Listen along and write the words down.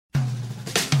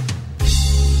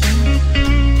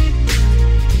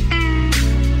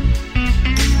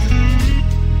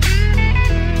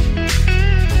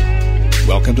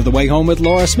to The Way Home with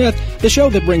Laura Smith, the show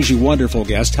that brings you wonderful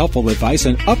guests, helpful advice,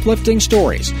 and uplifting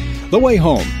stories. The Way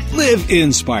Home. Live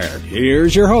inspired.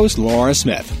 Here's your host, Laura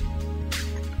Smith.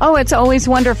 Oh, it's always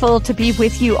wonderful to be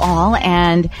with you all,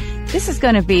 and this is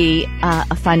going to be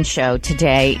a fun show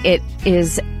today. It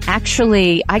is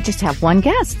actually, I just have one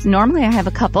guest. Normally I have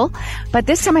a couple, but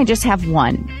this time I just have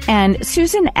one. And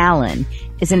Susan Allen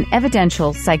is an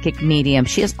evidential psychic medium.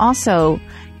 She is also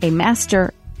a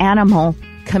master animal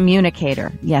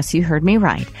communicator. Yes, you heard me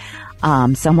right.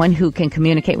 Someone who can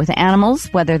communicate with animals,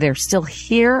 whether they're still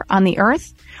here on the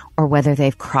earth or whether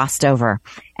they've crossed over.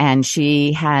 And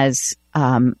she has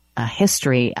a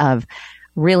history of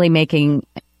really making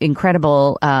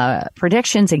incredible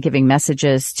predictions and giving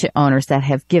messages to owners that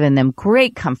have given them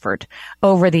great comfort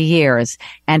over the years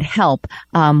and help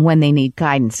when they need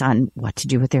guidance on what to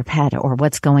do with their pet or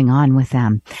what's going on with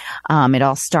them. It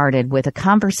all started with a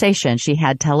conversation she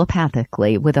had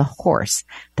telepathically with a horse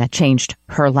that changed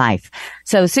her life.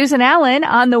 So Susan Allen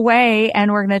on the way,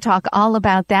 and we're going to talk all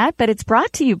about that, but it's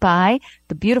brought to you by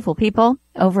the beautiful people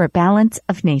over at Balance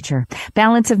of Nature.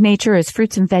 Balance of Nature is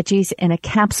fruits and veggies in a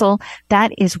capsule.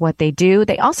 That is what they do.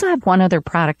 They also have one other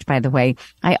product, by the way.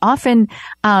 I often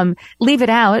leave it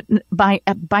out by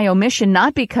omission,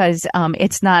 not because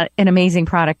it's not an amazing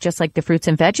product just like the fruits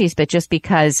and veggies, but just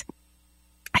because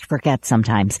I forget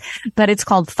sometimes. But it's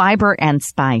called Fiber and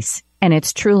Spice. And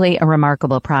it's truly a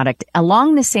remarkable product.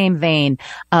 Along the same vein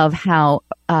of how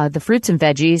the fruits and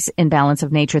veggies in Balance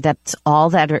of Nature, that's all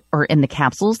that are in the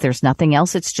capsules. There's nothing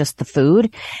else. It's just the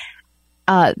food.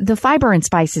 The fiber and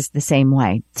spice is the same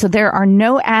way. So there are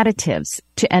no additives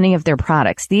to any of their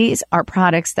products. These are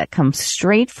products that come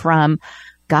straight from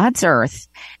God's earth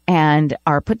and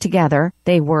are put together.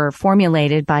 They were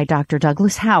formulated by Dr.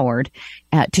 Douglas Howard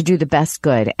to do the best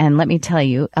good. And let me tell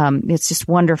you, it's just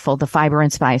wonderful, the fiber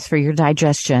and spice for your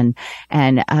digestion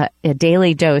and a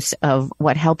daily dose of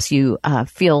what helps you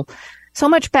feel so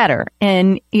much better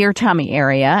in your tummy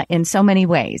area in so many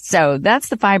ways. So that's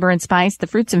the fiber and spice. The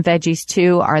fruits and veggies,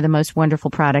 too, are the most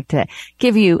wonderful product to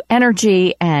give you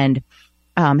energy and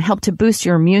help to boost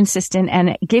your immune system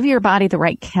and give your body the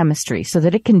right chemistry so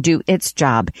that it can do its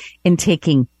job in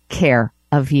taking care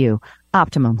of you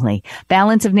optimally.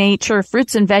 Balance of Nature,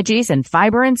 fruits and veggies, and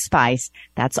fiber and spice.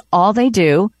 That's all they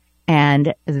do,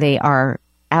 and they are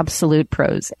absolute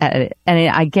pros at it. And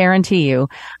I guarantee you,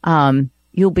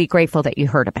 you'll be grateful that you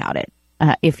heard about it.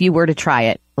 If you were to try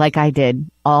it like I did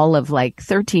all of like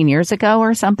 13 years ago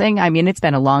or something. I mean, it's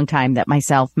been a long time that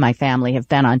myself, my family have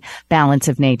been on Balance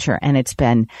of Nature, and it's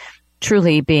been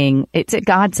truly it's a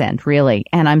godsend, really.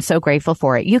 And I'm so grateful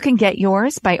for it. You can get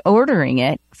yours by ordering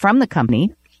it from the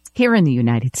company here in the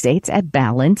United States at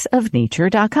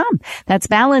balanceofnature.com. That's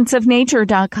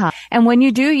balanceofnature.com. And when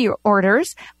you do your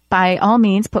orders, by all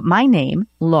means, put my name,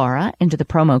 Laura, into the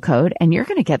promo code, and you're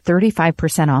going to get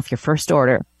 35% off your first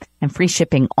order and free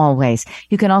shipping always.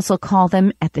 You can also call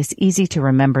them at this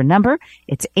easy-to-remember number.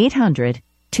 It's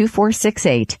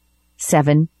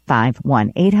 800-2468-751.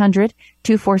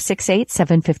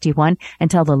 800-2468-751,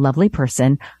 and tell the lovely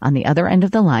person on the other end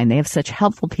of the line, they have such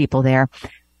helpful people there,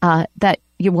 that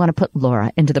you want to put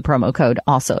Laura into the promo code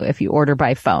also if you order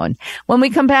by phone. When we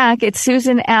come back, it's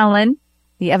Susan Allen,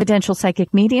 the evidential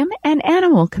psychic medium and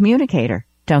animal communicator.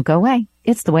 Don't go away.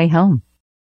 It's The Way Home.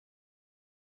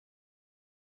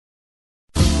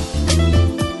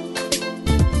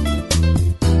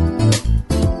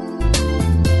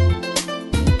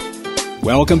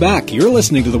 Welcome back. You're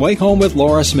listening to The Way Home with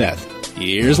Laura Smith.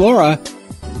 Here's Laura.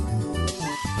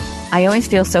 I always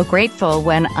feel so grateful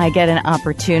when I get an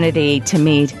opportunity to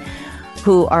meet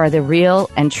who are the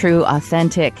real and true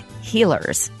authentic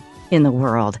healers in the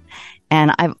world.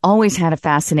 And I've always had a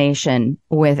fascination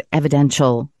with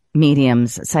evidential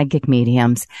mediums, psychic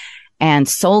mediums, and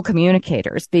soul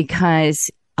communicators because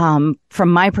from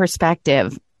my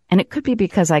perspective, and it could be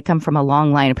because I come from a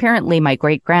long line, apparently my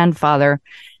great-grandfather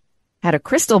had a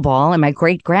crystal ball and my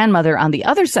great-grandmother on the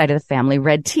other side of the family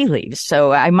read tea leaves.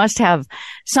 So I must have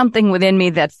something within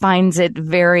me that finds it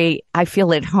I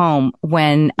feel at home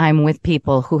when I'm with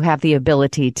people who have the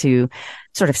ability to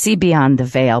sort of see beyond the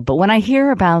veil. But when I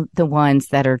hear about the ones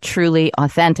that are truly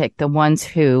authentic, the ones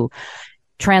who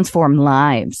transform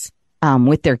lives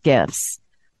with their gifts,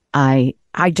 I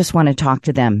just want to talk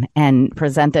to them and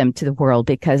present them to the world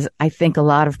because I think a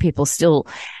lot of people still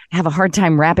have a hard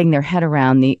time wrapping their head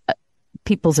around the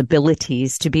people's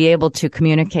abilities to be able to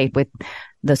communicate with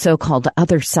the so-called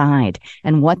other side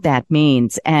and what that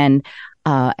means. And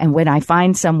when I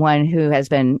find someone who has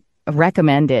been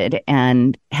recommended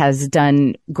and has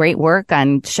done great work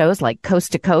on shows like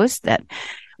Coast to Coast that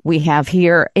we have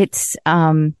here, it's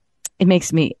it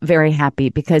makes me very happy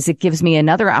because it gives me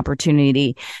another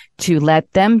opportunity to let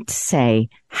them say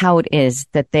how it is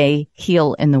that they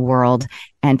heal in the world.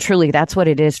 And truly, that's what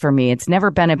it is for me. It's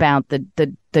never been about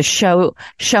the show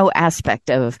aspect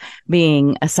of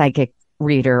being a psychic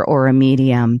reader or a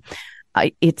medium.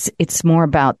 It's more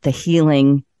about the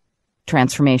healing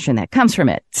transformation that comes from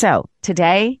it. So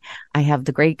today I have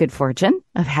the great good fortune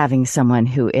of having someone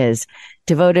who is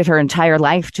devoted her entire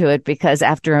life to it, because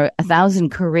after 1,000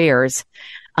 careers,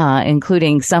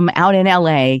 including some out in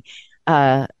LA,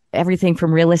 everything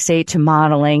from real estate to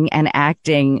modeling and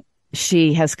acting,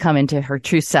 she has come into her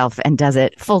true self and does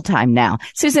it full time now.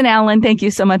 Susan Allen, thank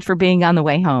you so much for being on the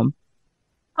way home.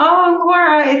 Oh,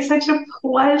 Laura, it's such a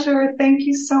pleasure. Thank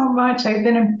you so much. I've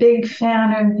been a big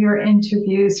fan of your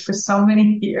interviews for so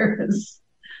many years.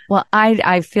 Well,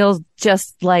 I feel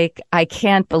just like I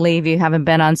can't believe you haven't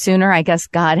been on sooner. I guess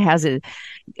God has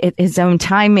his own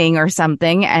timing or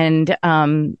something. And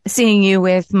seeing you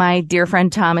with my dear friend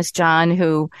Thomas John,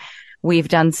 who we've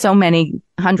done so many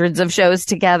hundreds of shows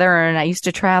together, and I used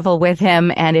to travel with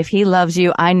him. And if he loves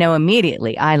you, I know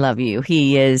immediately I love you.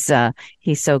 He is,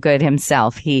 he's so good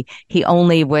himself. He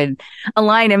only would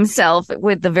align himself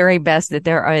with the very best that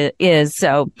there is.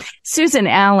 So Susan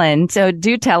Allen, so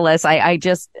do tell us, I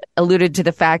just alluded to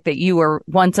the fact that you were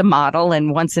once a model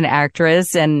and once an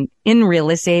actress and in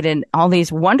real estate and all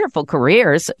these wonderful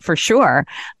careers for sure,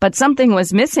 but something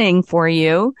was missing for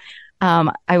you.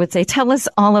 I would say, tell us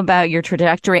all about your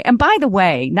trajectory. And by the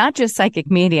way, not just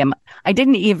psychic medium, I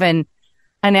didn't even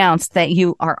announce that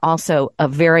you are also a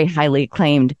very highly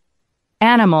acclaimed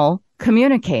animal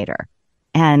communicator.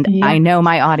 And yeah. I know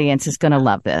my audience is going to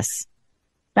love this.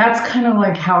 That's kind of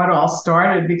like how it all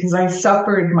started, because I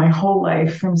suffered my whole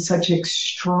life from such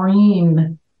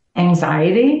extreme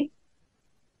anxiety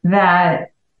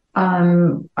that I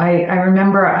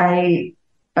remember I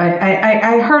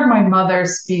heard my mother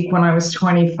speak when I was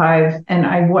 25, and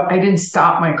I didn't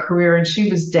stop my career, and she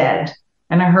was dead.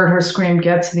 And I heard her scream,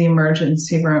 "Get to the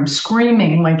emergency room,"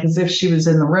 screaming like as if she was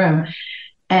in the room.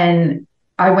 And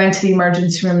I went to the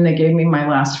emergency room and they gave me my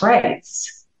last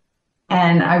rites.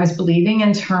 And I was bleeding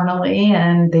internally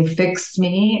and they fixed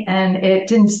me, and it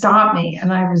didn't stop me.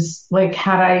 And I was like,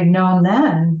 had I known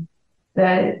then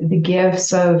that the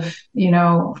gifts of,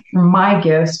 my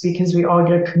gifts, because we all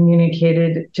get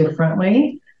communicated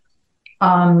differently.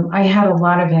 I had a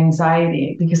lot of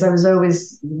anxiety because I was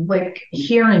always like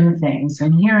hearing things.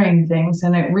 And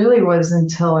it really was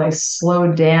until I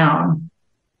slowed down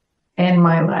in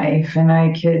my life and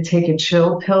I could take a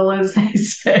chill pill, as they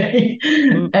say,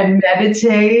 and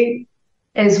meditate,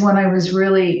 is when I was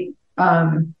really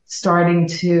starting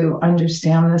to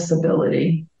understand this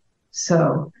ability.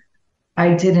 So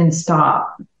I didn't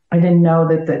stop. I didn't know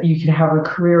that you could have a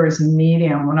career as a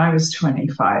medium when I was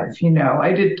 25.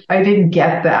 I didn't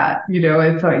get that.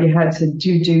 I thought you had to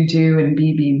do and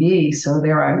be. So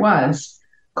there I was,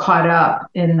 caught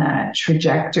up in that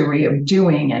trajectory of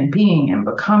doing and being and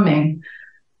becoming.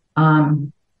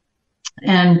 And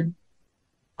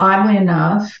oddly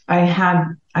enough, I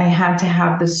had to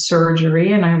have this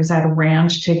surgery, and I was at a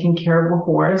ranch taking care of a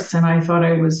horse, and I thought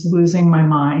I was losing my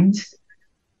mind.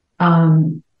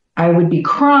 I would be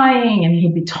crying and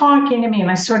he'd be talking to me,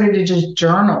 and I started to just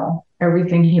journal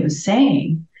everything he was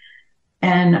saying.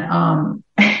 And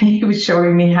he was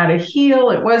showing me how to heal.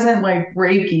 It wasn't like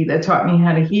Reiki that taught me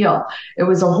how to heal. It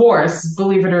was a horse,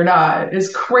 believe it or not.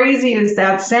 As crazy as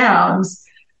that sounds,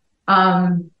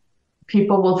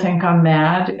 people will think I'm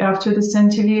mad after this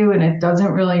interview, and it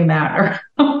doesn't really matter.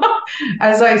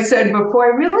 As I said before,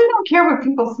 I really don't care what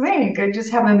people think. I just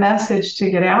have a message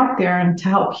to get out there and to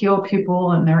help heal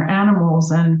people and their animals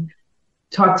and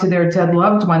talk to their dead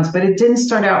loved ones. But it didn't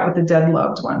start out with the dead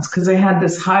loved ones, because I had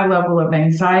this high level of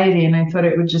anxiety, and I thought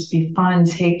it would just be fun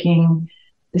taking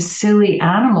the silly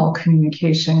animal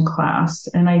communication class.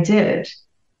 And I did.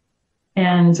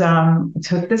 And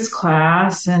took this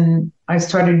class, and I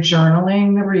started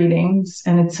journaling the readings,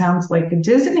 and it sounds like a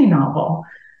Disney novel.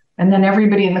 And then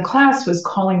everybody in the class was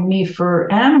calling me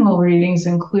for animal readings,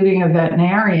 including a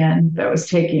veterinarian that was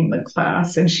taking the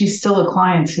class. And she's still a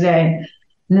client today.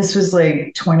 And this was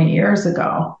like 20 years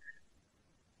ago.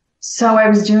 So I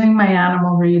was doing my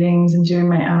animal readings,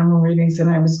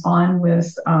 and I was on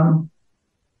with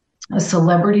a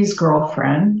celebrity's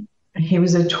girlfriend. He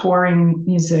was a touring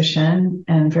musician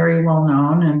and very well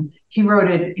known. And he wrote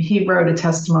a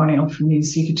testimonial for me,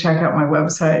 so you can check out my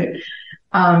website.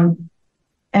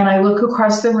 And I look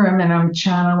across the room, and I'm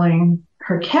channeling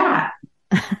her cat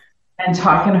and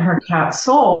talking to her cat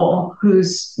Soul,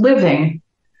 who's living.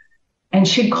 And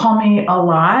she'd call me a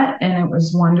lot, and it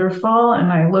was wonderful.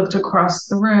 And I looked across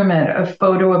the room at a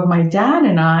photo of my dad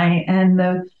and I, and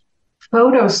the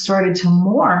photo started to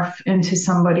morph into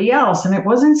somebody else, and it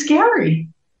wasn't scary.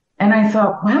 And I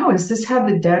thought, wow, is this how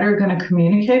the dead are going to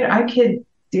communicate? I could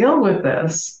deal with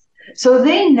this. So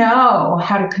they know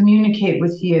how to communicate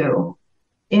with you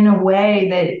in a way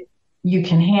that you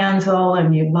can handle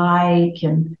and you like.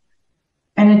 And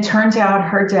it turns out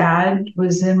her dad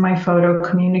was in my photo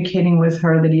communicating with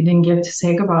her, that he didn't get to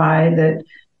say goodbye, that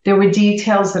there were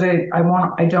details that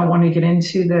I don't want to get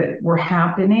into that were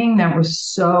happening that were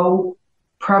so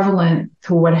prevalent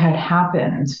to what had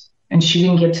happened. And she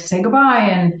didn't get to say goodbye.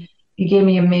 And he gave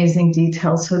me amazing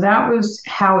details. So that was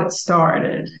how it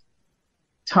started,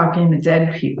 talking to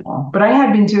dead people. But I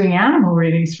had been doing animal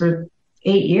readings for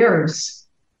 8 years.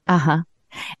 Uh-huh.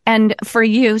 And for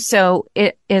you, so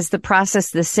is the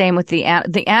process the same with the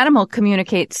animal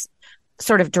communicates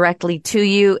sort of directly to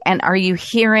you? And are you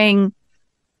hearing,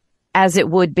 as it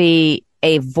would be,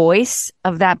 a voice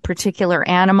of that particular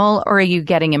animal, or are you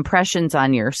getting impressions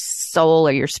on your soul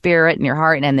or your spirit and your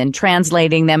heart and then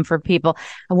translating them for people?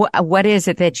 What is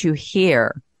it that you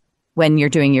hear when you're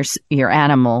doing your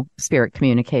animal spirit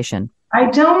communication? I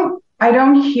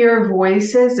don't hear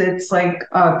voices. It's like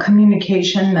a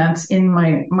communication that's in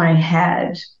my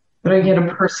head, but I get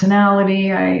a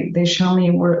personality. They show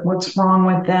me what's wrong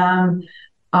with them.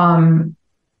 I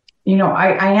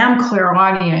am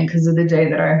clairaudient because of the day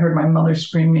that I heard my mother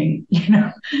screaming,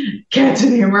 get to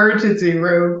the emergency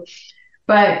room.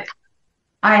 But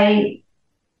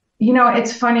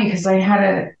it's funny because I had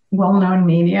a well-known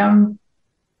medium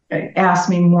ask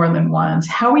me more than once,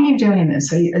 how are you doing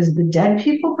this? Is the dead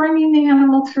people bringing the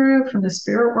animal through from the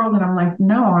spirit world? And I'm like,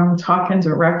 no, I'm talking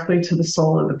directly to the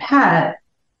soul of the pet.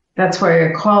 That's why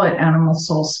I call it Animal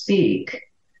Soul Speak.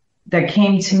 That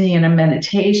came to me in a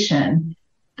meditation.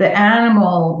 The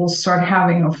animal will start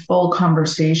having a full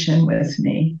conversation with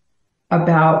me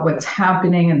about what's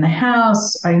happening in the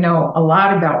house. I know a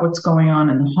lot about what's going on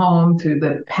in the home through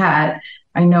the pet.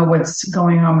 I know what's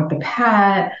going on with the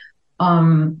pet.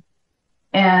 And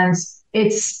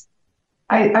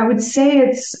I would say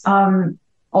it's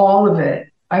all of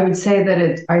it. I would say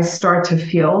that I start to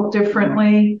feel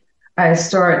differently. I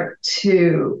start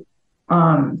to,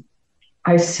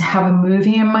 I have a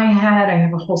movie in my head. I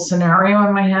have a whole scenario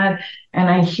in my head, and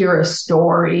I hear a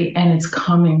story, and it's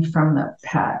coming from the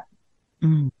pet.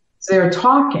 Mm. So they're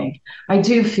talking. I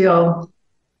do feel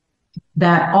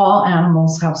that all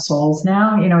animals have souls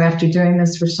now, after doing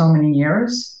this for so many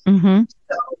years. Mm-hmm.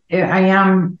 So I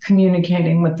am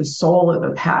communicating with the soul of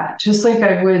the pet, just like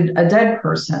I would a dead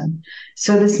person.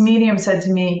 So this medium said to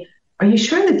me, are you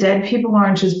sure the dead people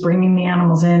aren't just bringing the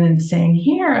animals in and saying,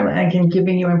 here, like, and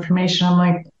giving you information? I'm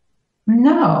like,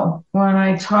 no. When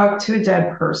I talk to a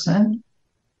dead person,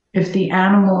 if the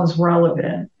animal is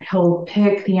relevant, he'll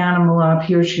pick the animal up,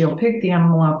 he or she will pick the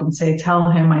animal up and say, tell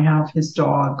him I have his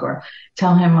dog, or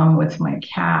tell him I'm with my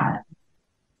cat.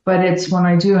 But it's when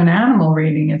I do an animal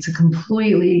reading, it's a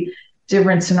completely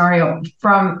different scenario.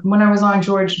 From when I was on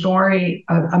George Norrie,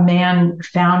 a man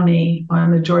found me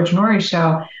on the George Norrie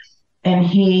show, and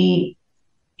he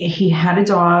had a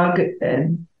dog,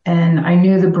 and I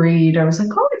knew the breed. I was like,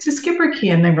 oh, it's a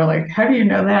Schipperke. And they were like, how do you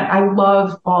know that? I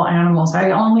love all animals. I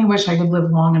only wish I could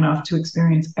live long enough to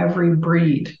experience every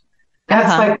breed.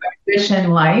 That's like my wish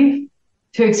in life,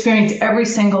 to experience every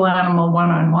single animal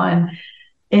one-on-one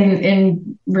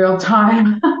in real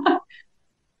time.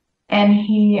 And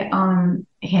he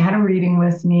had a reading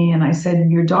with me, and I said,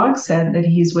 your dog said that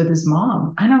he's with his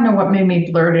mom. I don't know what made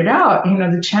me blurt it out,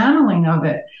 the channeling of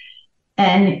it.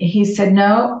 And he said,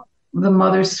 no, the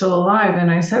mother's still alive.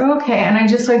 And I said, okay. And I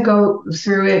just go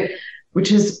through it,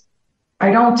 which is,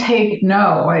 I don't take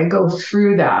no, I go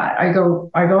through that. I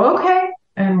go, okay,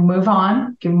 and move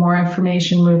on, give more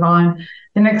information, move on.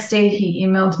 The next day he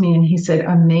emailed me and he said,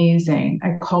 amazing.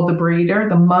 I called the breeder.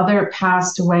 The mother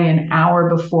passed away an hour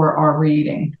before our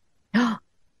reading.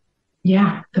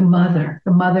 Yeah, the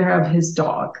mother of his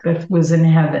dog that was in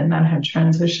heaven, that had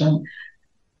transitioned.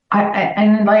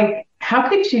 How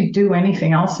could you do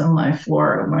anything else in life,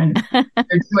 Laura, when you're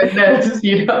doing this,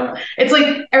 It's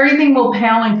like everything will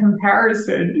pale in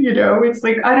comparison, It's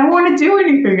like, I don't want to do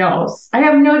anything else. I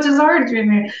have no desire to do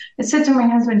anything. I said to my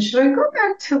husband, should I go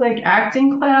back to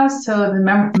acting class so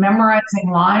the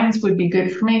memorizing lines would be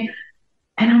good for me?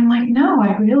 And I'm like, no,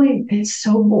 it's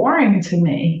so boring to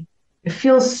me. It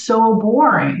feels so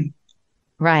boring.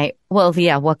 Right. Well,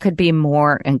 yeah, what could be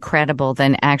more incredible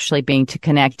than actually being to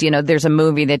connect? There's a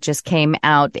movie that just came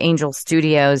out, Angel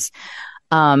Studios,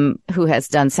 who has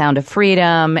done Sound of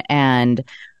Freedom and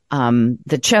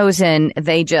The Chosen,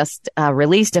 they just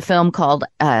released a film called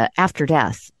After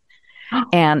Death.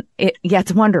 And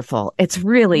it's wonderful. It's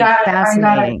really fascinating.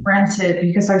 I got it rented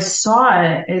because I saw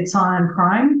it. It's on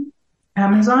Prime,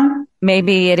 Amazon.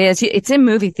 Maybe it is. It's in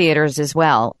movie theaters as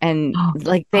well. And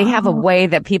they have a way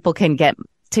that people can get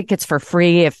tickets for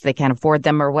free if they can't afford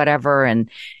them or whatever. And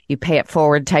you pay it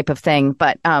forward type of thing.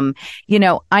 But, I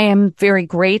am very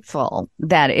grateful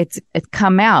that it's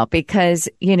come out because,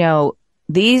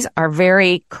 these are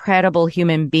very credible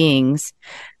human beings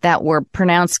that were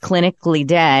pronounced clinically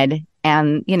dead.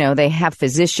 And, they have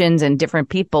physicians and different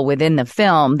people within the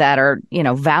film that are,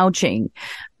 vouching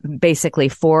basically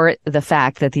for the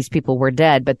fact that these people were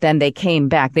dead. But then they came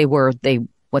back. They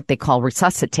what they call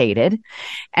resuscitated.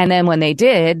 And then when they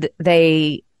did,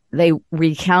 they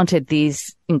recounted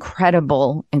these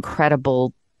incredible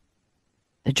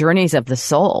journeys of the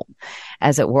soul,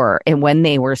 as it were. And when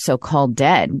they were so-called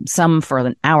dead, some for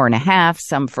an hour and a half,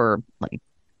 some for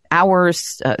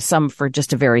hours, some for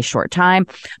just a very short time,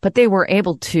 but they were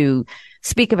able to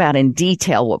speak about in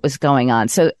detail what was going on.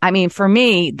 So, I mean, for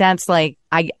me, that's I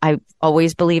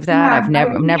always believe that. I've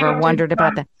never wondered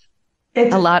about that.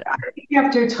 It's a lot. I think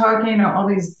after talking to all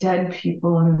these dead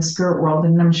people in the spirit world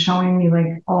and them showing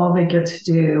me all they get to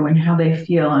do and how they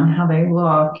feel and how they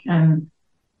look, and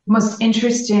most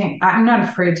interesting, I'm not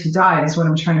afraid to die is what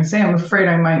I'm trying to say. I'm afraid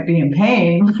I might be in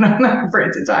pain, but I'm not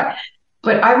afraid to die.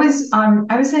 But I was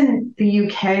in the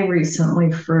UK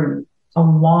recently for a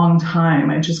long time.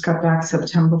 I just got back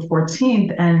September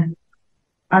 14th, and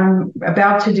I'm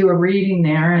about to do a reading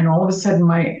there. And all of a sudden,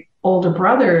 my older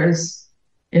brother is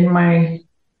in my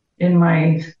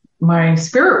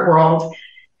spirit world,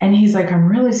 and he's like, "I'm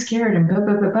really scared," and blah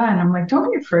blah blah blah. And I'm like,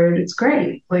 "Don't be afraid. It's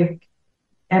great."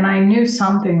 And I knew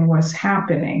something was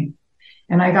happening.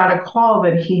 And I got a call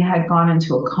that he had gone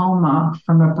into a coma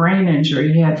from a brain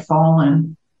injury. He had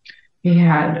fallen. He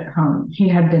had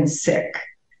been sick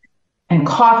and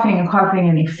coughing,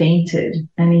 and he fainted,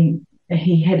 and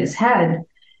he hit his head.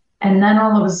 And then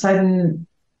all of a sudden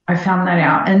I found that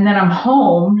out. And then I'm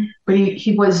home, but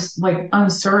he was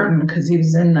uncertain because he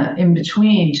was in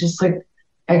between, just like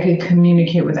I could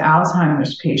communicate with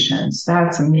Alzheimer's patients.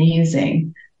 That's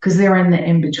amazing because they're in the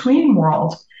in-between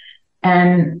world.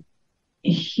 And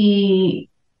he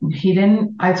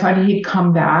didn't, I thought he'd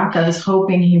come back. I was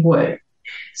hoping he would,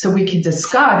 so we could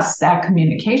discuss that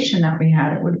communication that we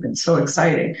had. It would have been so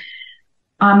exciting.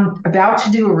 I'm about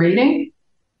to do a reading,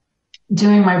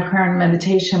 doing my prayer and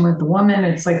meditation with the woman.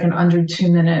 It's like an under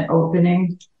 2-minute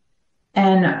opening.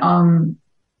 And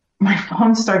my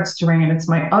phone starts to ring, and it's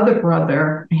my other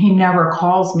brother. He never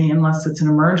calls me unless it's an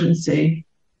emergency.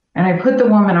 And I put the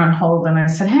woman on hold and I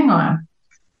said, "Hang on."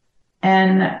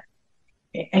 And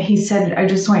he said, "I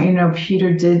just want you to know,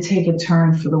 Peter did take a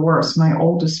turn for the worse, my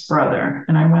oldest brother."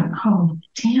 And I went, "Oh,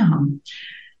 damn."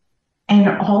 And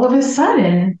all of a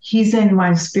sudden, he's in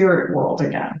my spirit world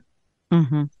again.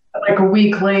 Mm-hmm. Like a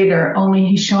week later, only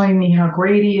he's showing me how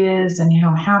great he is and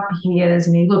how happy he is.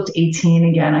 And he looked 18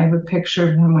 again. I have a picture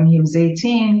of him when he was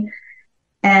 18.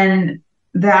 And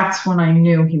that's when I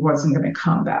knew he wasn't going to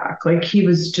come back. He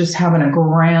was just having a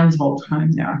grand old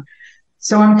time there.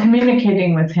 So I'm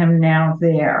communicating with him now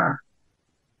there.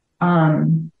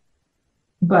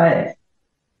 But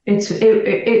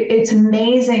it's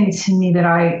amazing to me that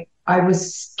I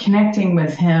was connecting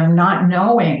with him, not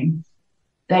knowing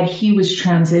that he was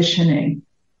transitioning,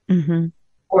 mm-hmm.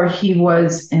 or he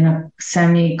was in a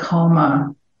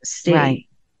semi-coma state. Right.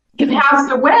 He passed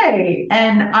away,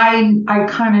 and I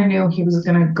kind of knew he was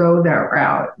going to go that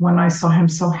route when I saw him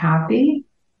so happy,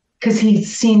 because he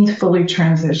seemed fully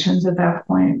transitioned at that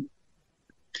point.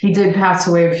 He did pass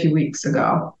away a few weeks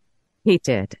ago. He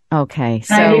did. Okay.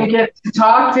 So I didn't get to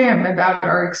talk to him about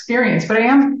our experience, but I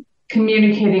am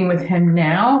communicating with him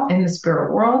now in the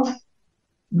spirit world,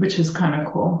 which is kind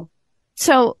of cool.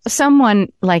 So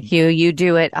someone like you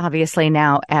do it obviously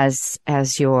now as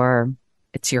it's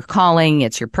your calling,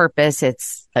 it's your purpose,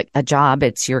 it's a job,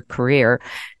 it's your career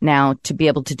now to be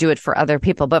able to do it for other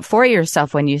people. But for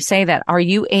yourself, when you say that, are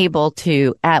you able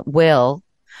to at will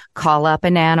call up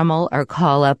an animal or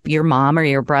call up your mom or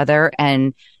your brother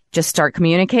and just start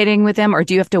communicating with them? Or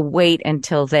do you have to wait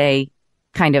until they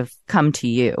kind of come to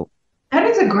you? That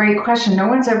is a great question. No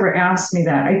one's ever asked me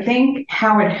that. I think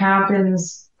how it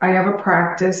happens, I have a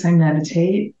practice, I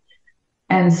meditate,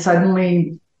 and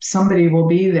suddenly somebody will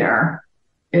be there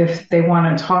if they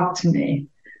want to talk to me.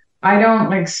 I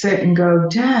don't sit and go,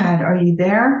 "Dad, are you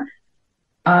there?"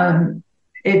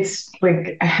 It's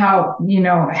how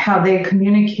they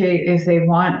communicate. If they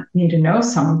want me to know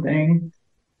something,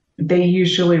 they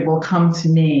usually will come to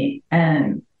me,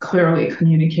 and clearly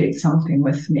communicate something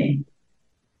with me.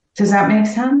 Does that make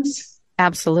sense?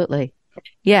 Absolutely.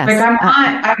 Yes. Like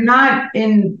I'm not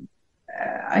in,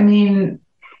 I mean,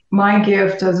 my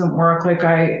gift doesn't work. Like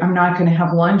I'm not going to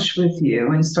have lunch with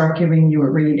you and start giving you a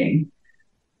reading,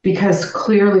 because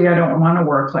clearly I don't want to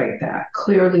work like that.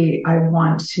 Clearly I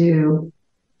want to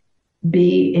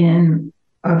be in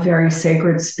a very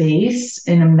sacred space,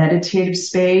 in a meditative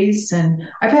space. And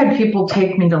I've had people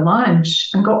take me to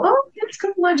lunch and go, oh, let's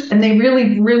go to lunch. And they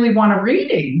really, really want a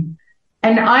reading.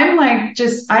 And I'm like,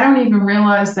 I don't even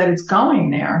realize that it's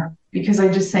going there, because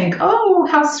I just think, oh,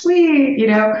 how sweet, you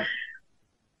know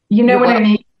what I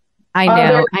mean? I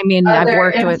know. I've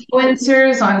worked with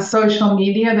influencers on social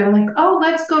media. They're like, oh,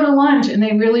 let's go to lunch. And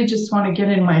they really just want to get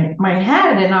in my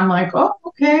head. And I'm like, oh,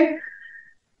 okay.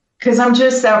 Because I'm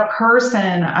just that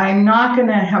person. I'm not going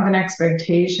to have an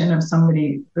expectation of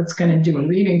somebody that's going to do a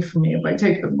reading for me if I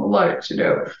take them to lunch,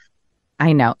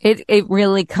 I know. It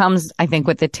really comes, I think,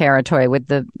 with the territory, with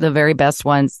the very best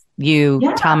ones,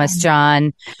 Thomas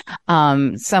John,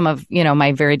 some of,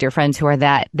 my very dear friends who are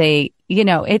that, they,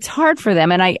 it's hard for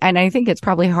them. And I think it's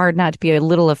probably hard not to be a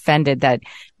little offended that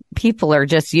people are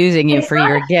just using you for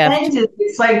your gift.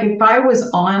 It's like, if I was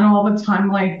on all the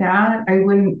time like that,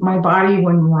 my body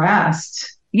wouldn't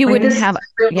rest. You wouldn't have,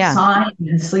 sign.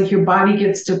 It's like your body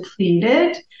gets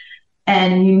depleted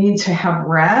and you need to have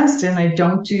rest. And I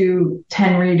don't do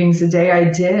 10 readings a day. I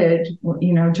did,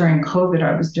 during COVID,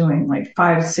 I was doing like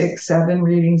 5, 6, 7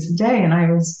 readings a day, and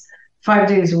I was 5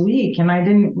 days a week, and I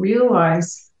didn't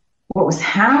realize what was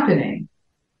happening.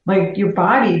 Like, your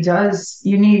body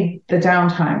you need the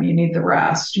downtime, you need the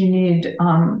rest, you need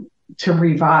to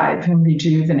revive and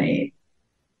rejuvenate.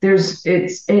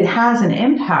 It has an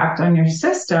impact on your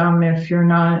system if you're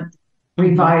not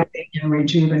reviving and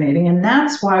rejuvenating. And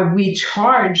that's why we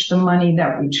charge the money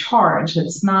that we charge.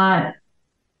 It's not,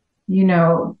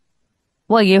 Well,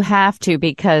 you have to,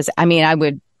 because I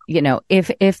would,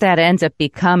 if that ends up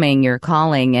becoming your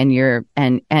calling and your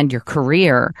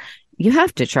career, you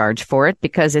have to charge for it,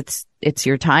 because it's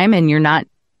your time, and you're not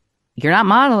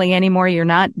modeling anymore. You're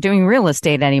not doing real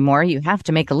estate anymore. You have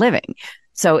to make a living.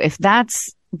 So if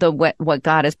that's what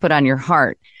God has put on your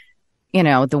heart,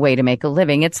 the way to make a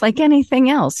living, it's like anything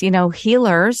else,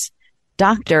 healers,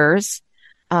 doctors,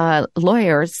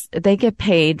 lawyers, they get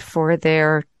paid for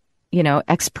their,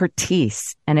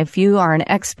 expertise. And if you are an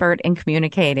expert in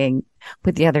communicating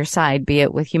with the other side, be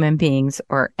it with human beings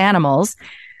or animals,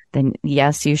 then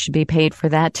yes, you should be paid for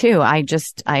that too. I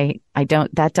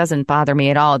don't, that doesn't bother me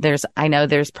at all. I know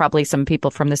there's probably some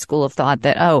people from the school of thought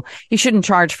that, oh, you shouldn't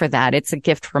charge for that. It's a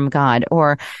gift from God.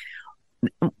 Or,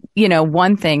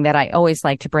 one thing that I always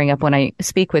like to bring up when I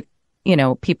speak with,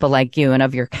 people like you and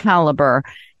of your caliber,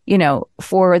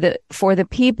 for the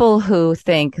people who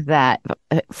think that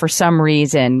for some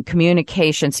reason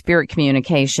spirit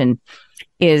communication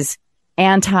is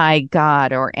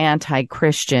anti-God or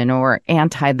anti-Christian or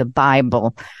anti the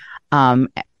Bible.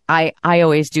 I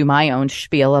always do my own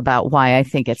spiel about why I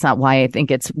think it's not, why I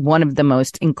think it's one of the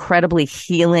most incredibly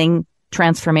healing,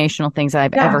 transformational things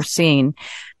I've ever seen.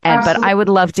 But I would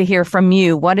love to hear from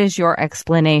you. What is your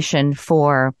explanation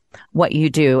for what you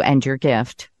do and your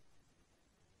gift?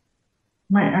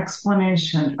 My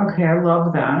explanation. Okay, I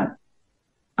love that.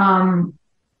 I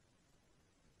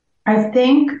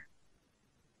think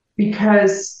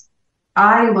because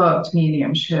I loved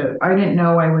mediumship. I didn't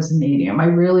know I was a medium. I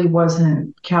really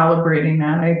wasn't calibrating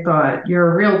that. I thought,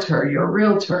 you're a realtor, you're a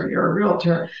realtor, you're a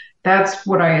realtor. That's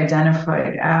what I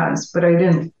identified as, but I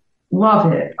didn't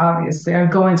love it, obviously.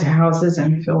 I'd go into houses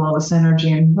and feel all this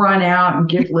energy and run out and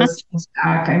give listings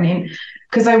back.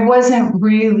 Because I wasn't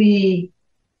really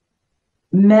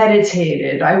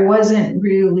meditated. I wasn't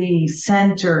really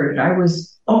centered. I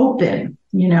was open,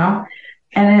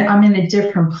 And I'm in a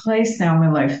different place now in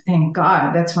my life. Thank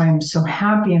God. That's why I'm so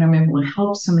happy and I'm able to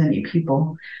help so many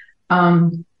people.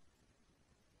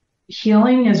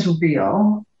 Healing is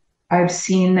real. I've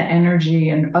seen the energy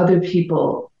in other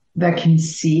people that can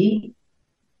see.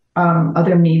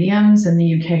 Other mediums in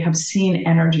the UK have seen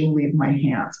energy leave my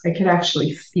hands. I could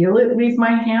actually feel it leave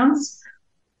my hands.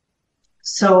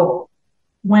 So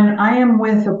when I am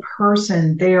with a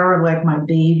person, they are like my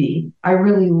baby. I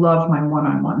really love my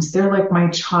one-on-ones. They're like my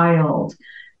child.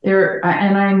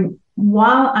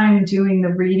 While I'm doing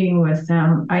the reading with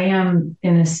them, I am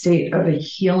in a state of a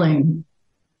healing.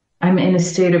 I'm in a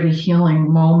state of a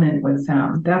healing moment with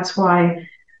them. That's why,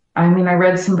 I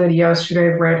read somebody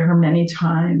yesterday. I've read her many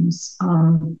times.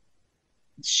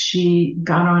 She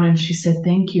got on and she said,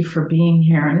 thank you for being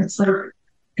here. And it's like,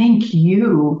 thank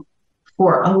you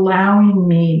for allowing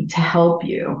me to help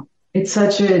you. It's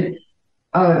such a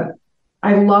I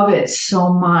love it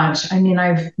so much. I mean,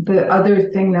 the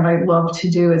other thing that I love to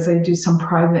do is I do some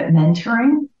private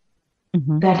mentoring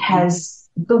that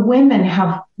the women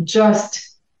have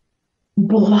just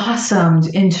blossomed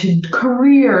into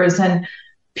careers, and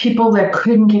people that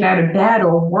couldn't get out of bed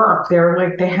or work. They're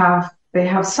like, they have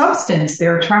substance.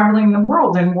 They're traveling the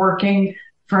world and working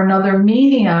for another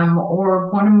medium. Or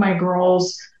one of my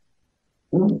girls,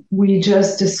 we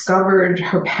just discovered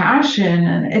her passion,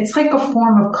 and it's like a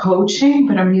form of coaching,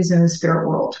 but I'm using the spirit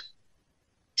world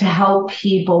to help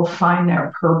people find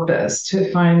their purpose,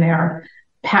 to find their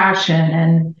passion.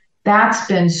 And that's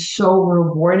been so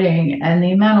rewarding. And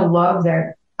the amount of love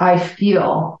that I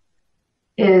feel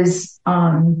is,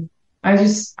 I don't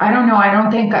know. I don't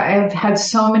think I've had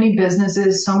so many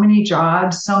businesses, so many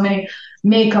jobs, so many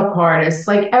makeup artists,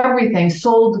 like everything,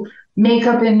 sold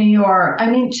makeup in New York. I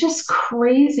mean, just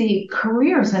crazy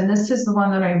careers. And this is the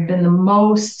one that I've been the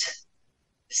most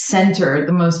centered,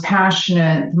 the most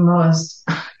passionate, the most,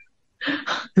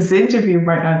 this interview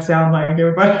might not sound like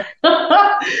it, but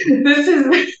this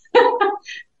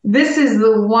is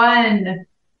the one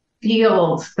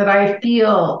field that I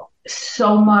feel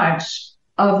so much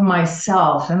of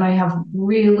myself. And I have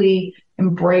really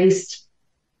embraced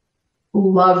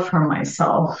love for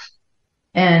myself,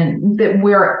 and that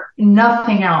where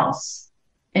nothing else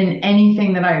in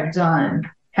anything that I've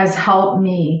done has helped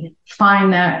me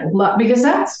find that love, because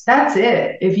that's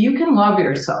it. If you can love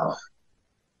yourself,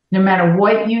 no matter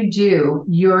what you do,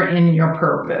 you're in your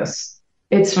purpose.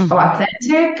 It's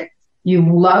authentic.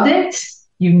 You love it.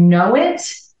 You know it.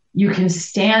 You can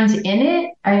stand in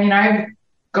it. I mean, I've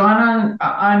gone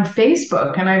on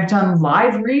Facebook and I've done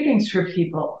live readings for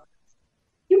people.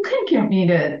 You couldn't get me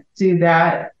to do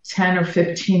that 10 or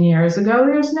 15 years ago.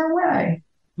 There's no way.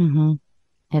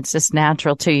 It's just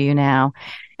natural to you now.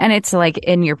 And it's like,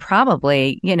 and you're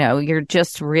probably, you're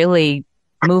just really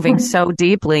moving so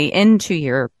deeply into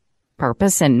your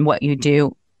purpose and what you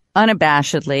do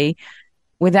unabashedly,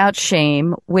 without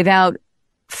shame, without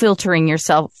filtering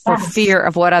yourself for fear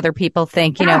of what other people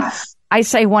think. I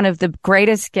say one of the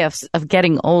greatest gifts of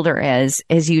getting older is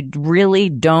you really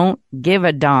don't give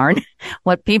a darn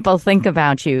what people think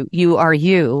about you. You are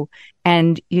you,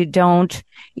 and you don't,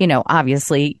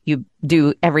 obviously you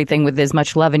do everything with as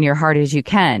much love in your heart as you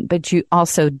can, but you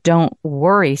also don't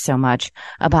worry so much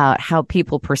about how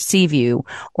people perceive you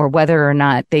or whether or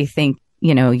not they think,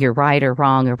 you're right or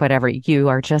wrong or whatever. You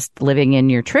are just living in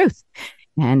your truth.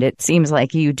 And it seems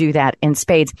like you do that in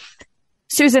spades.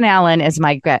 Susan Allen is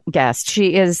my guest.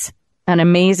 She is an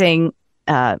amazing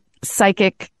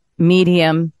psychic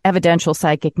medium, evidential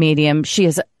psychic medium. She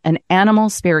is an animal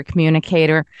spirit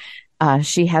communicator.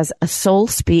 She has a soul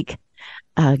speak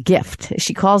gift.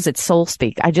 She calls it soul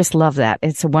speak. I just love that.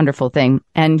 It's a wonderful thing.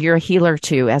 And you're a healer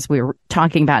too, as we were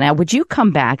talking about. Now, would you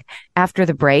come back after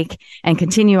the break and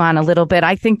continue on a little bit?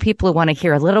 I think people want to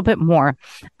hear a little bit more.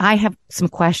 I have some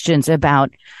questions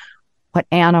about what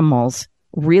animals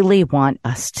really want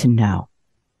us to know.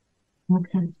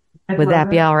 Okay. Would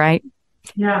that be all right?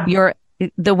 Yeah.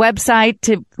 The website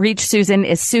to reach Susan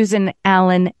is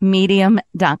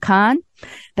SusanAllenMedium.com.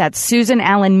 That's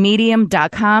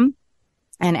SusanAllenMedium.com.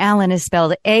 And Allen is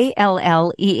spelled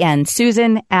Allen,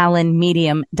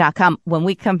 SusanAllenMedium.com. When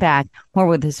we come back, more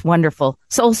with this wonderful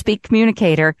soul speak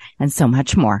communicator and so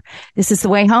much more. This is The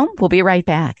Way Home. We'll be right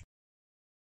back.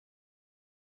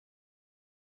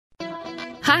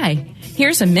 Hi,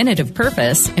 here's a minute of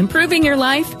purpose, improving your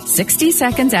life 60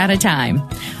 seconds at a time.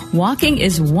 Walking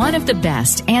is one of the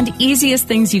best and easiest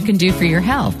things you can do for your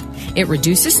health. It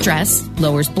reduces stress,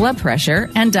 lowers blood pressure,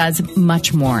 and does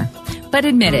much more. But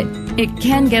admit it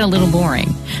can get a little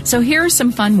boring. So here are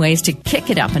some fun ways to kick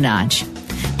it up a notch.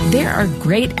 There are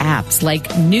great apps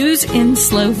like News in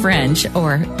Slow French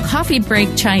or Coffee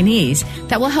Break Chinese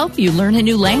that will help you learn a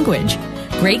new language.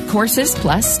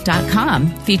 GreatCoursesPlus.com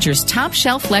features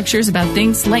top-shelf lectures about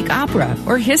things like opera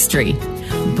or history.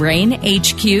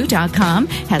 BrainHQ.com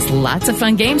has lots of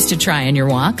fun games to try on your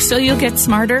walk so you'll get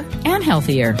smarter and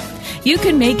healthier. You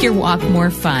can make your walk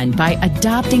more fun by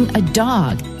adopting a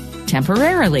dog.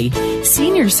 Temporarily,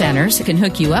 senior centers can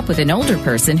hook you up with an older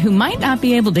person who might not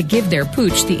be able to give their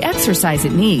pooch the exercise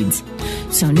it needs.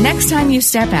 So next time you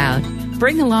step out,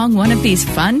 bring along one of these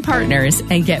fun partners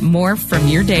and get more from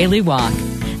your daily walk.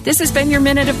 This has been your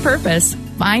Minute of Purpose.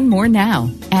 Find more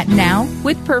now at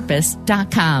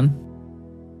nowwithpurpose.com.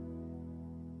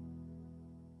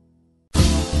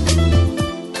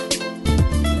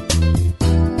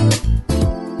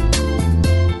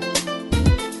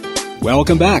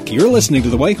 Welcome back. You're listening to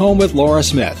The Way Home with Laura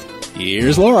Smith.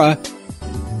 Here's Laura.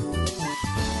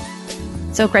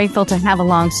 So grateful to have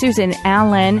along Susan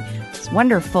Allen, this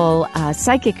wonderful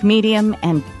psychic medium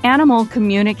and animal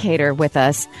communicator with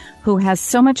us, who has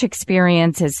so much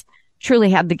experience, has truly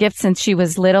had the gift since she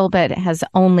was little, but has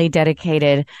only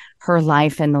dedicated her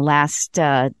life in the last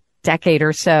decade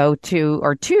or so to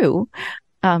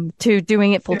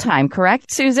doing it full time.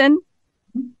 Correct, Susan?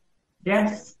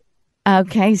 Yes.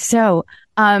 Okay. So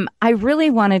I really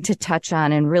wanted to touch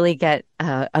on and really get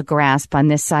a grasp on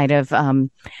this side of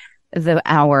the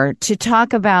hour to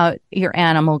talk about your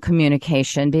animal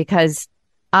communication, because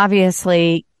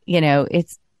obviously,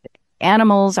 it's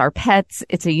animals, our pets,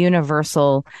 it's a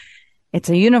universal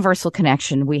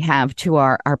connection we have to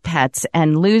our pets,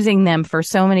 and losing them for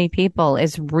so many people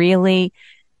is really,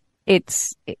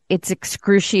 it's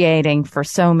excruciating for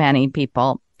so many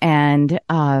people. And,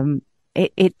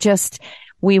 it just,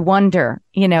 we wonder,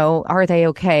 are they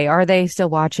okay? Are they still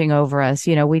watching over us?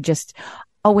 We just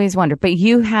always wonder, but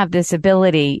you have this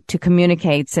ability to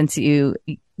communicate since you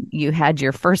had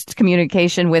your first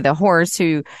communication with a horse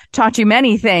who taught you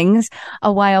many things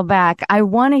a while back. I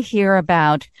want to hear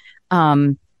about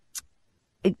the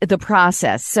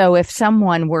process. So if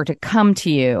someone were to come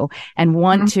to you and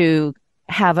want to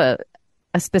have a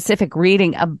specific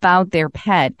reading about their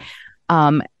pet,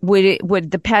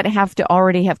 would the pet have to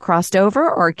already have crossed over,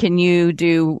 or can you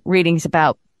do readings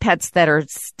about pets that are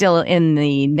still in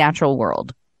the natural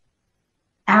world?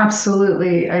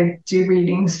 Absolutely. I do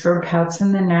readings for pets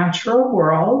in the natural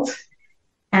world,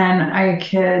 and I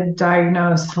could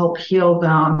diagnose, help heal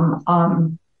them.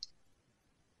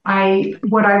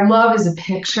 What I love is a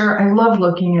picture. I love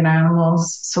looking at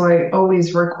animals, so I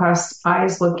always request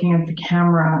eyes looking at the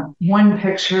camera. One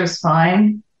picture is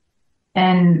fine,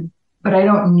 but I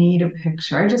don't need a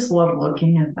picture. I just love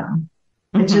looking at them.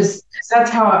 That's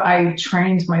how I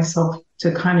trained myself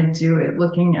to kind of do it,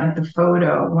 looking at the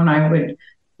photo.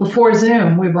 Before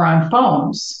Zoom, we were on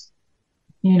phones,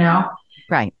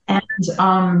 Right.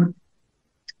 And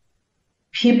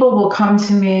people will come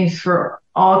to me for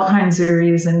all kinds of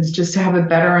reasons, just to have a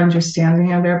better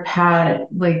understanding of their pet,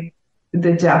 like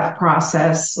the death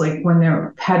process, like when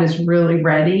their pet is really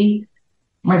ready.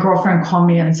 My girlfriend called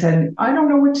me and said, I don't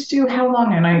know what to do. How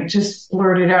long? And I just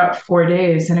blurted out 4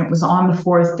 days. And it was on the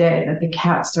 4th day that the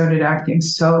cat started acting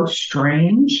so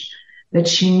strange that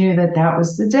she knew that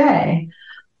was the day.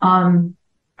 I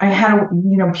had,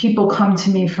 people come to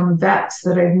me from vets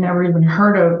that I've never even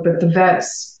heard of, but the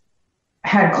vets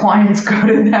had clients go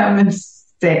to them and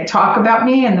talk about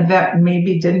me, and the vet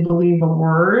maybe didn't believe a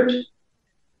word.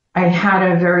 I had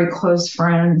a very close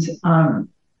friend,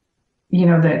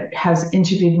 that has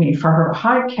interviewed me for her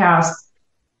podcast,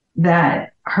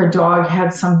 that her dog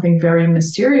had something very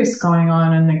mysterious going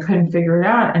on and they couldn't figure it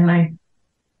out. And I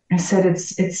said,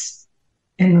 it's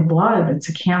in the blood. It's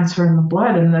a cancer in the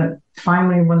blood. And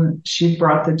finally, when she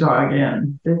brought the dog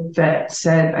in, the vet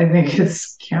said, I think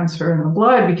it's cancer in the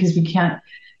blood, because we can't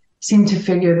seem to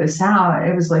figure this out.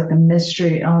 It was like the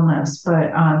mystery illness.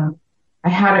 But I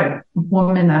had a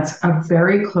woman that's a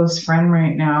very close friend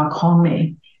right now call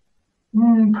me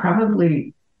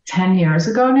probably 10 years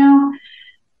ago now.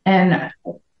 And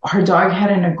her dog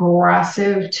had an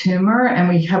aggressive tumor, and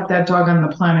we kept that dog on the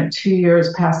planet 2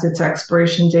 years past its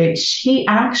expiration date. She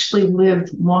actually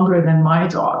lived longer than my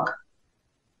dog.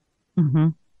 Mm-hmm.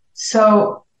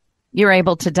 So you're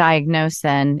able to diagnose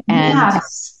then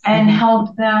and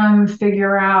help them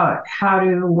figure out how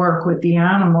to work with the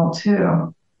animal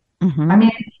too. Mm-hmm. I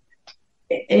mean,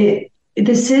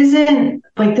 this isn't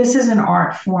an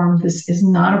art form. This is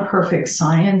not a perfect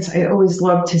science. I always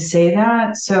love to say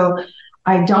that. So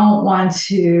I don't want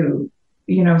to,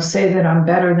 say that I'm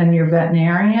better than your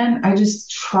veterinarian. I just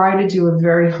try to do a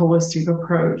very holistic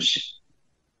approach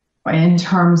in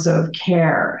terms of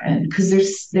care. And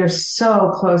because they're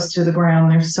so close to the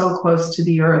ground, they're so close to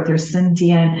the earth, they're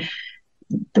sentient.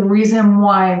 The reason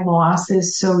why loss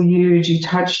is so huge, you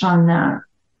touched on that,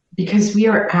 because we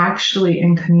are actually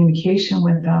in communication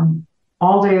with them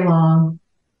all day long.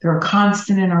 They're a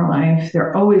constant in our life.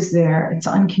 They're always there. It's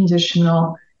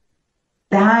unconditional.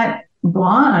 That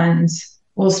bond,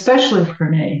 well, especially for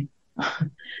me,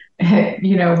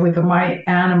 with my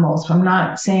animals, I'm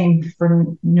not saying for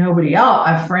nobody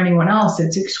else, for anyone else,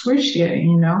 it's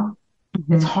excruciating,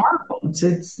 Mm-hmm. It's horrible.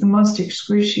 It's the most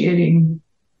excruciating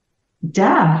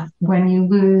death when you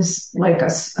lose,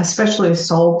 especially a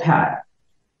soul pet.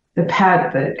 The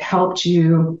pet that helped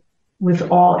you with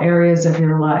all areas of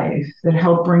your life, that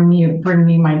helped bring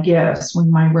me my gifts when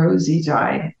my Rosie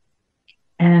died.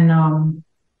 And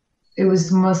it was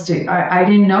the most, I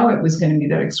didn't know it was going to be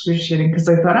that excruciating, because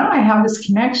I thought, I have this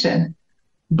connection.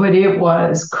 but it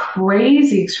was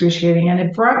crazy excruciating. And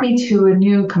it brought me to a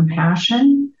new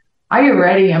compassion. I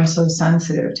already am so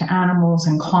sensitive to animals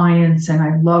and clients, and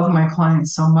I love my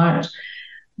clients so much.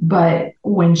 But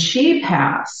when she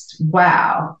passed,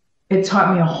 wow, it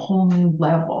taught me a whole new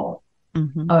level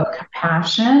of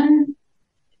compassion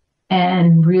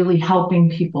and really helping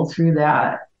people through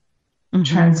that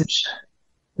transition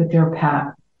with their pet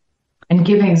and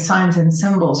giving signs and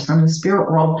symbols from the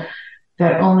spirit world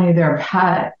that only their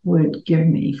pet would give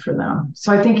me for them.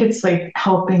 So I think it's like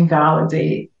helping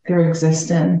validate their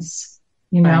existence,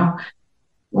 you know. Right.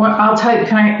 Well, I'll tell you,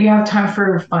 you have time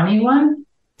for a funny one?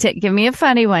 Give me a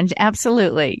funny one.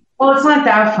 Absolutely. Well, it's not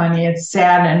that funny. It's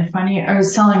sad and funny. I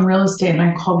was selling real estate and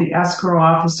I called the escrow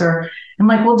officer. I'm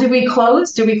like, well, did we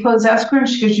close? Did we close escrow? And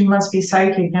she goes, you must be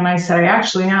psychic. And I said, I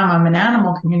actually am. I'm an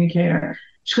animal communicator.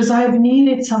 She goes, I've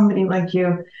needed somebody like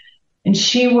you. And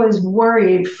she was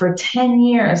worried for 10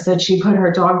 years that she put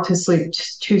her dog to sleep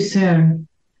too soon.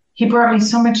 He brought me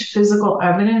so much physical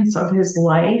evidence of his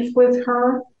life with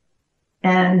her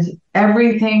and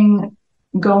everything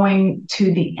going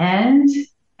to the end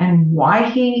and why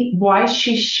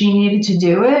she needed to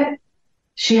do it.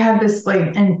 She had this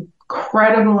like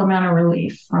incredible amount of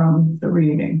relief from the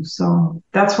reading. So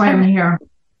that's why I'm here.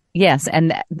 Yes.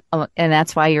 And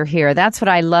that's why you're here. That's what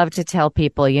I love to tell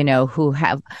people, you know, who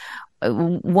have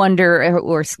wonder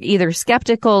or either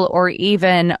skeptical or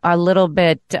even a little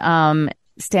bit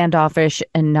standoffish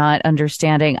and not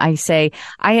understanding. I say,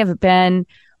 I have been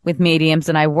with mediums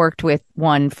and I worked with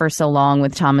one for so long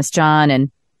with Thomas John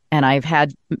and I've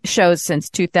had shows since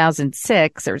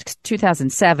 2006 or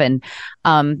 2007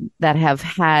 that have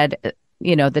had,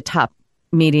 you know, the top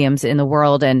mediums in the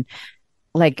world and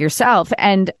like yourself.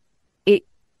 And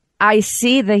I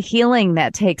see the healing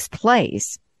that takes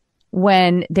place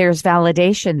when there's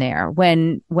validation there,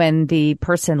 when the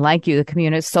person like you,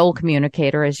 the soul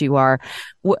communicator as you are,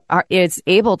 is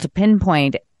able to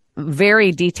pinpoint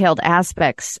very detailed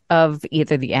aspects of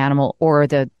either the animal or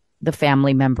the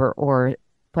family member or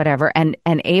whatever, and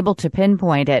able to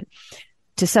pinpoint it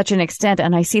to such an extent.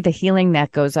 And I see the healing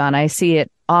that goes on. I see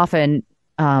it often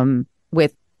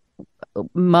with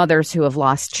mothers who have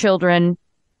lost children,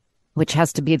 which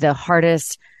has to be the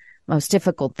hardest, most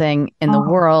difficult thing in the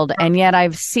world. And yet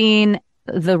I've seen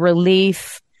the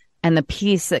relief and the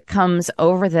peace that comes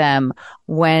over them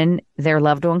when their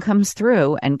loved one comes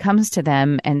through and comes to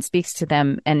them and speaks to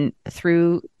them and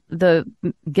through the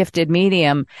gifted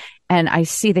medium. And I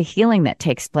see the healing that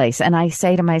takes place. And I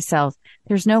say to myself,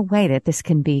 there's no way that this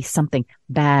can be something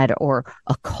bad or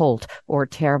occult or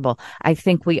terrible. I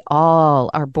think we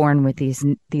all are born with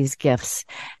these gifts,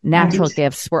 natural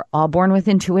gifts. We're all born with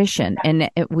intuition and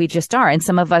we just are. And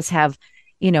some of us have,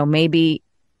 you know, maybe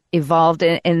evolved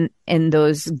in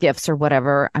those gifts or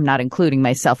whatever. I'm not including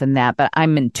myself in that, but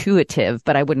I'm intuitive,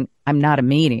 but I'm not a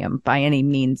medium by any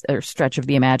means or stretch of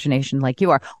the imagination like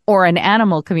you are, or an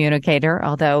animal communicator,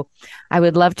 although I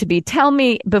would love to be. Tell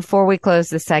me before we close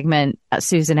the segment,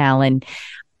 Susan Allen,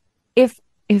 if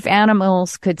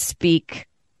animals could speak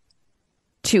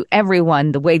to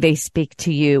everyone the way they speak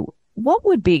to you, what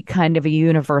would be kind of a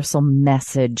universal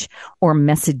message or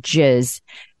messages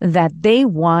that they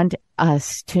want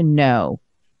us to know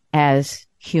as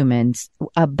humans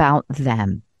about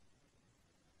them?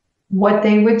 What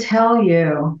they would tell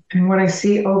you, and what I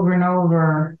see over and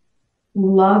over,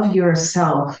 love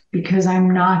yourself, because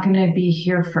I'm not going to be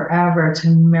here forever to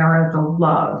mirror the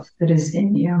love that is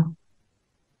in you.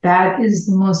 That is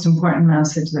the most important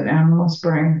message that animals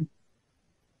bring,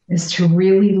 is to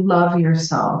really love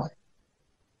yourself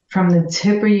from the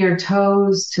tip of your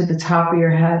toes to the top of your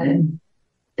head. And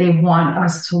they want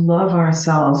us to love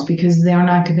ourselves because they're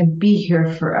not going to be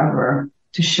here forever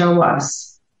to show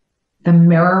us the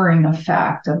mirroring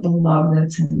effect of the love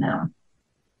that's in them.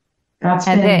 That's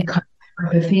been kind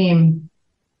of the theme.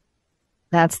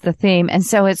 That's the theme. And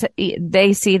so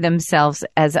they see themselves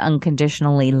as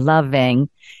unconditionally loving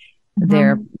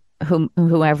their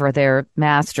whoever their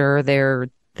master,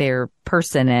 their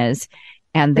person is,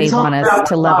 and they want us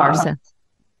to love ourselves.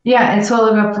 Yeah, it's all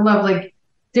about the love. Like,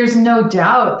 there's no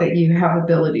doubt that you have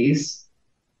abilities.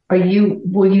 Will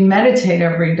you meditate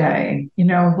every day? You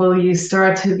know, will you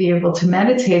start to be able to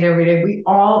meditate every day? We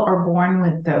all are born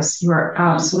with this. You are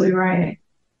absolutely right.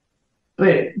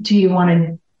 But do you want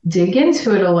to dig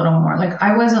into it a little more? Like,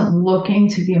 I wasn't looking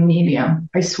to be a medium.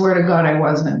 I swear to God, I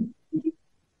wasn't.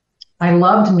 I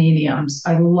loved mediums.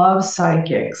 I loved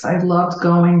psychics. I loved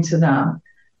going to them.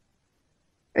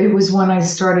 It was when I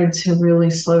started to really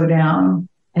slow down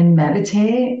and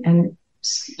meditate and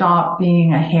stop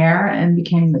being a hare and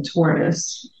became the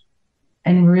tortoise.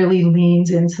 and really leaned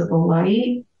into the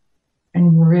light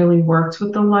and really worked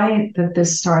with the light, that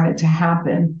this started to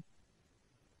happen.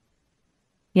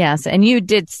 Yes. And you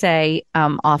did say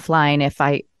offline,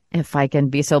 if I can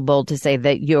be so bold to say,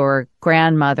 that your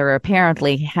grandmother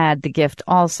apparently had the gift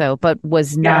also, but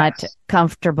was not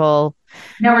comfortable.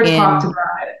 Never talked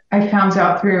about it. I found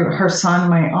out through her son,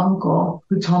 my uncle,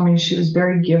 who told me she was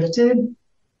very gifted,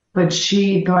 but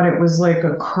she thought it was like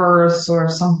a curse or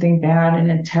something bad, and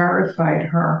it terrified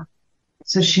her.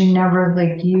 So she never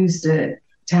used it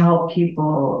to help people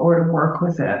or to work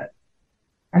with it.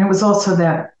 And it was also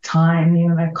that time,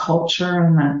 that culture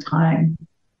and that time.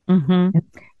 Mm-hmm.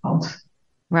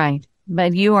 Right.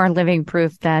 But you are living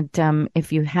proof that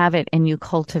if you have it and you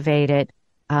cultivate it,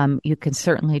 you can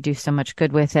certainly do so much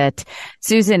good with it.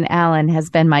 Susan Allen has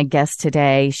been my guest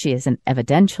today. She is an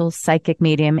evidential psychic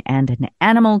medium and an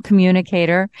animal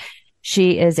communicator.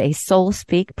 She is a soul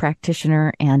speak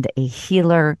practitioner and a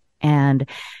healer, and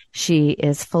she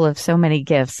is full of so many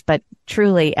gifts, but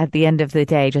truly at the end of the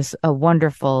day, just a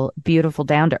wonderful, beautiful,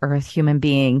 down-to-earth human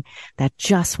being that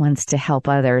just wants to help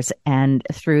others, and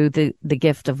through the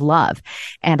gift of love.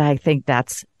 And I think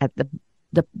that's at the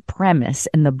premise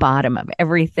and the bottom of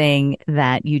everything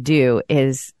that you do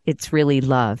is it's really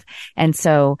love. And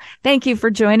so thank you for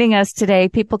joining us today.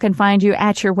 People can find you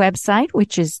at your website,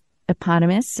 which is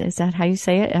eponymous. Is that how you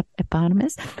say it?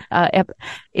 Eponymous?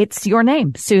 It's your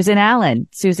name, Susan Allen,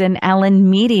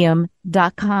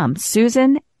 SusanAllenMedium.com,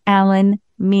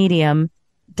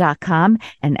 SusanAllenMedium.com.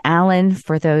 And Allen,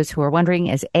 for those who are wondering,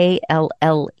 is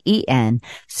ALLEN,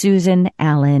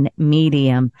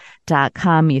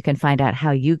 SusanAllenMedium.com. You can find out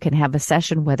how you can have a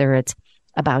session, whether it's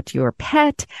about your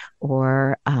pet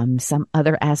or some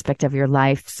other aspect of your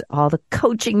life, all the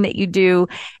coaching that you do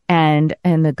and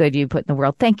the good you put in the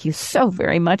world. Thank you so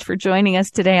very much for joining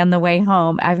us today on the way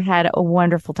home. I've had a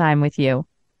wonderful time with you.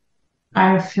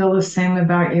 I feel the same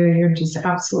about you. You're just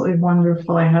absolutely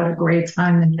wonderful. I had a great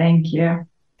time, and thank you.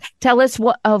 Tell us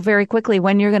very quickly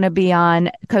when you're going to be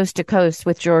on Coast to Coast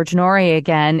with George Noory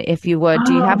again, if you would.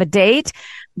 Do you have a date?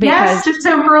 Yes,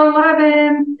 December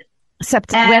 11th.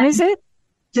 When is it?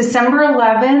 December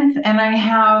 11th. And I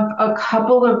have a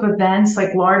couple of events,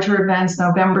 larger events,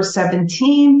 November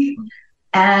 17th.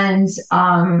 And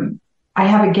I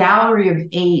have a gallery of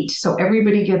 8. So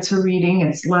everybody gets a reading.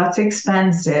 It's less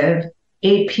expensive.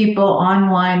 8 people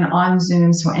online on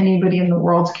Zoom. So anybody in the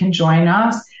world can join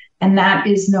us. And that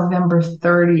is November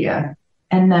 30th.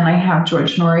 And then I have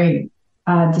George Noory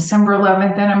December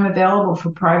 11th, and I'm available for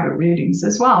private readings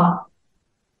as well.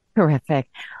 Terrific.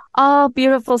 All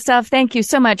beautiful stuff. Thank you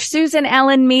so much.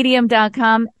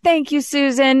 SusanAllenMedium.com. Thank you,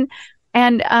 Susan.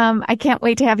 And I can't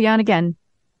wait to have you on again.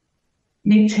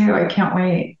 Me too. I can't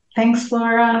wait. Thanks,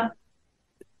 Laura.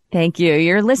 Thank you.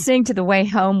 You're listening to The Way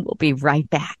Home. We'll be right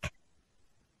back.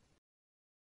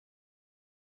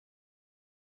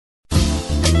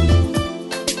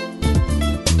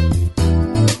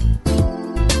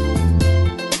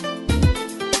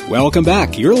 Welcome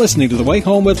back. You're listening to The Way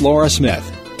Home with Laura Smith.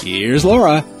 Here's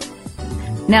Laura.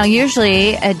 Now,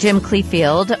 usually Jim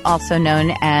Cleefield, also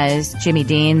known as Jimmy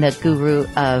Dean, the guru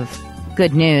of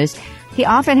good news, he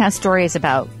often has stories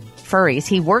about furries.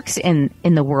 He works in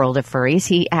the world of furries.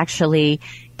 He actually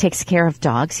takes care of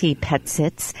dogs. He pet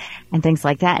sits and things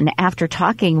like that. And after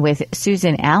talking with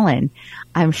Susan Allen,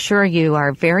 I'm sure you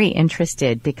are very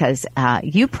interested because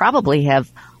you probably have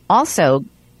also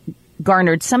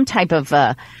garnered some type of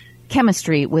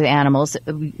chemistry with animals,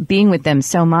 being with them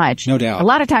so much. No doubt. A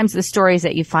lot of times the stories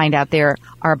that you find out there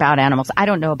are about animals. I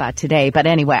don't know about today, but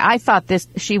anyway, I thought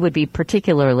she would be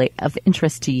particularly of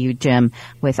interest to you, Jim,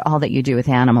 with all that you do with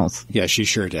animals. Yeah, she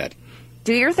sure did.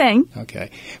 Do your thing. Okay.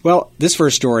 Well, this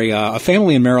first story, a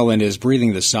family in Maryland is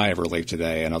breathing the sigh of relief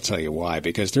today, and I'll tell you why.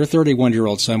 Because their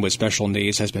 31-year-old son with special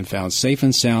needs has been found safe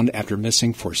and sound after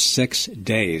missing for 6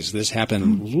 days. This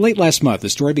happened late last month. The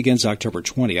story begins October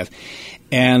 20th.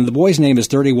 And the boy's name is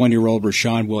 31-year-old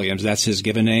Rashawn Williams. That's his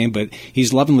given name, but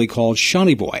he's lovingly called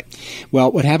Shawnee Boy.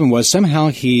 Well, what happened was somehow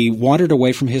he wandered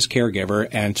away from his caregiver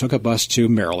and took a bus to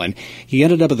Maryland. He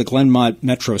ended up at the Glenmont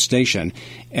Metro Station.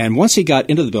 And once he got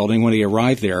into the building, when he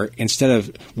arrived there, instead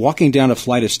of walking down a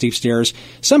flight of steep stairs,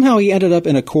 somehow he ended up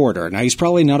in a corridor. Now, he's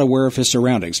probably not aware of his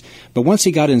surroundings. But once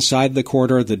he got inside the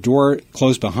corridor, the door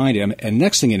closed behind him, and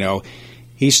next thing you know,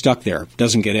 He's stuck there,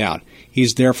 doesn't get out.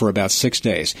 He's there for about 6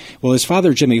 days. Well, his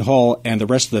father, Jimmy Hall, and the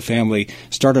rest of the family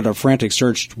started a frantic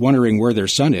search wondering where their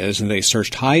son is, and they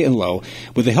searched high and low.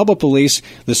 With the help of police,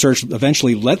 the search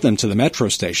eventually led them to the metro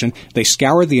station. They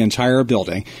scoured the entire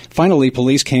building. Finally,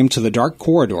 police came to the dark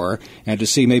corridor, and to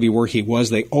see maybe where he was,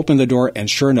 they opened the door, and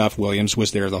sure enough, Williams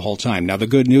was there the whole time. Now, the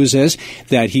good news is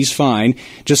that he's fine,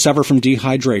 just suffered from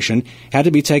dehydration, had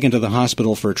to be taken to the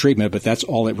hospital for treatment, but that's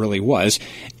all it really was.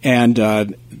 And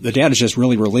the dad is just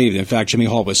really relieved. In fact, Jimmy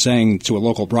Hall was saying to a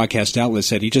local broadcast outlet,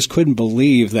 said he just couldn't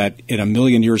believe that in a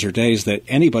million years or days that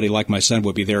anybody like my son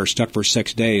would be there stuck for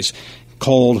 6 days,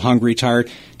 cold, hungry,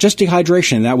 tired, just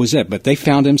dehydration. That was it. But they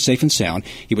found him safe and sound.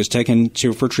 He was taken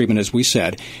for treatment, as we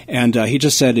said. And he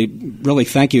just said, really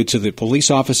thank you to the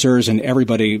police officers and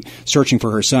everybody searching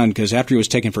for her son, because after he was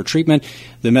taken for treatment,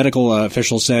 the medical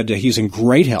officials said he's in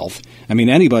great health. I mean,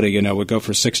 anybody, would go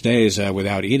for 6 days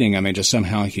without eating. I mean, just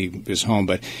somehow he is home.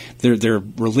 But they're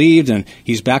relieved, and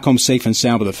he's back home safe and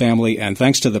sound with the family. And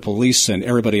thanks to the police and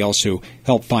everybody else who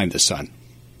helped find the son.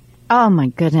 Oh, my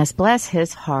goodness. Bless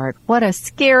his heart. What a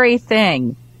scary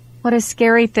thing. What a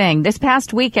scary thing. This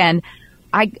past weekend,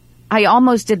 I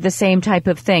almost did the same type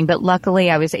of thing, but luckily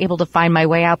I was able to find my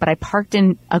way out. But I parked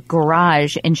in a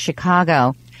garage in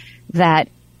Chicago that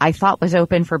I thought was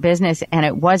open for business, and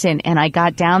it wasn't. And I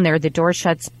got down there, the door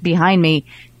shuts behind me,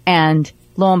 and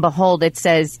lo and behold, it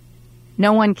says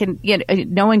no one can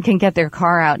get their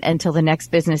car out until the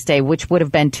next business day, which would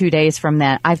have been 2 days from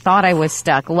that. I thought I was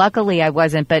stuck. Luckily, I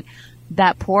wasn't. But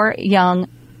that poor young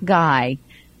guy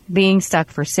being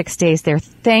stuck for 6 days there,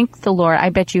 thank the Lord.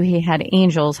 I bet you he had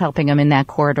angels helping him in that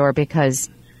corridor, because,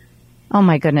 oh,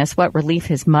 my goodness, what relief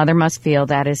his mother must feel.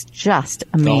 That is just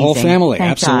amazing. The whole family,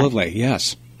 Thank absolutely, God.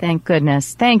 Yes. Thank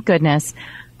goodness. Thank goodness.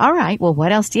 All right. Well,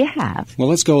 what else do you have? Well,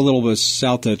 let's go a little bit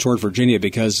south toward Virginia,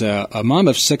 because a mom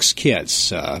of 6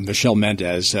 kids, Michelle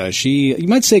Mendez, you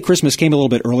might say Christmas came a little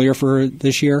bit earlier for her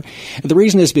this year. And the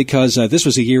reason is because this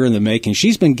was a year in the making.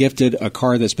 She's been gifted a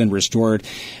car that's been restored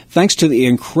thanks to the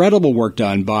incredible work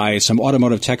done by some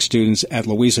automotive tech students at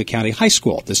Louisa County High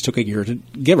School. This took a year to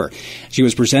give her. She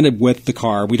was presented with the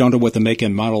car. We don't know what the make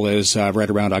and model is, right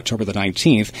around October the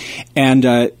 19th.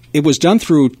 And it was done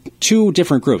through 2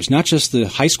 different groups, not just the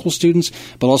high school students,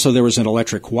 but also there was an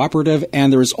electric cooperative,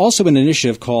 and there was also an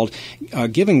initiative called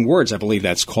Giving Words, I believe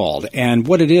that's called. And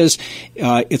what it is,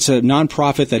 it's a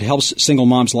nonprofit that helps single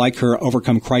moms like her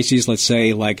overcome crises, let's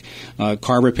say, like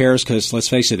car repairs, because let's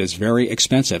face it, it's very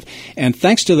expensive. And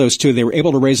thanks to those 2, they were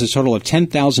able to raise a total of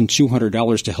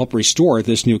 $10,200 to help restore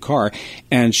this new car.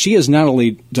 And she is not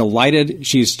only delighted,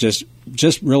 she's just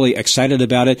really excited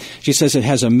about it. She says it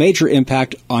has a major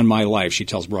impact on my life, she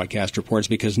tells Broadcast Reports,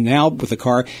 because now with the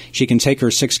car, she can take her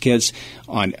 6 kids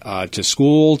on to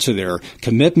school, to their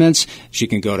commitments. She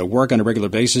can go to work on a regular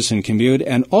basis and commute,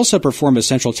 and also perform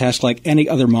essential tasks like any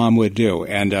other mom would do.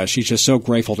 And she's just so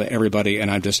grateful to everybody,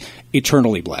 and I'm just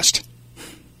eternally blessed.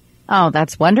 Oh,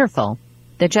 that's wonderful.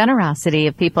 The generosity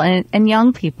of people and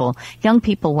young people. Young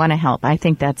people want to help. I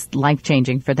think that's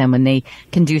life-changing for them when they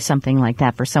can do something like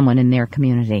that for someone in their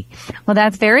community. Well,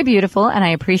 that's very beautiful, and I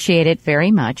appreciate it very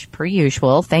much, per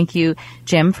usual. Thank you,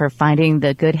 Jim, for finding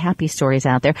the good, happy stories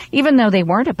out there. Even though they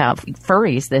weren't about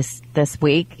furries this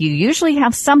week, you usually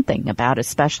have something about a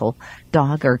special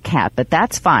dog or cat, but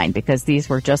that's fine, because these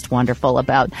were just wonderful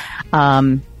about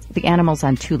the animals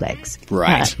on 2 legs.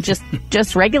 Right.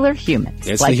 Just regular humans.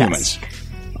 It's like the humans. Us.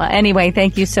 Well, anyway,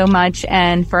 thank you so much.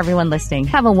 And for everyone listening,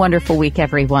 have a wonderful week,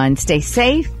 everyone. Stay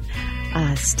safe,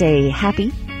 stay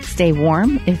happy, stay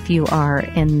warm if you are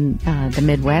in the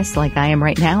Midwest like I am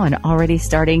right now, and already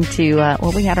starting to,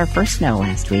 we had our first snow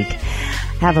last week.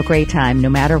 Have a great time no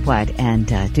matter what, and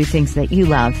do things that you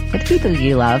love with people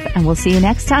you love. And we'll see you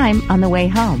next time on The Way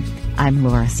Home. I'm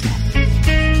Laura Smith.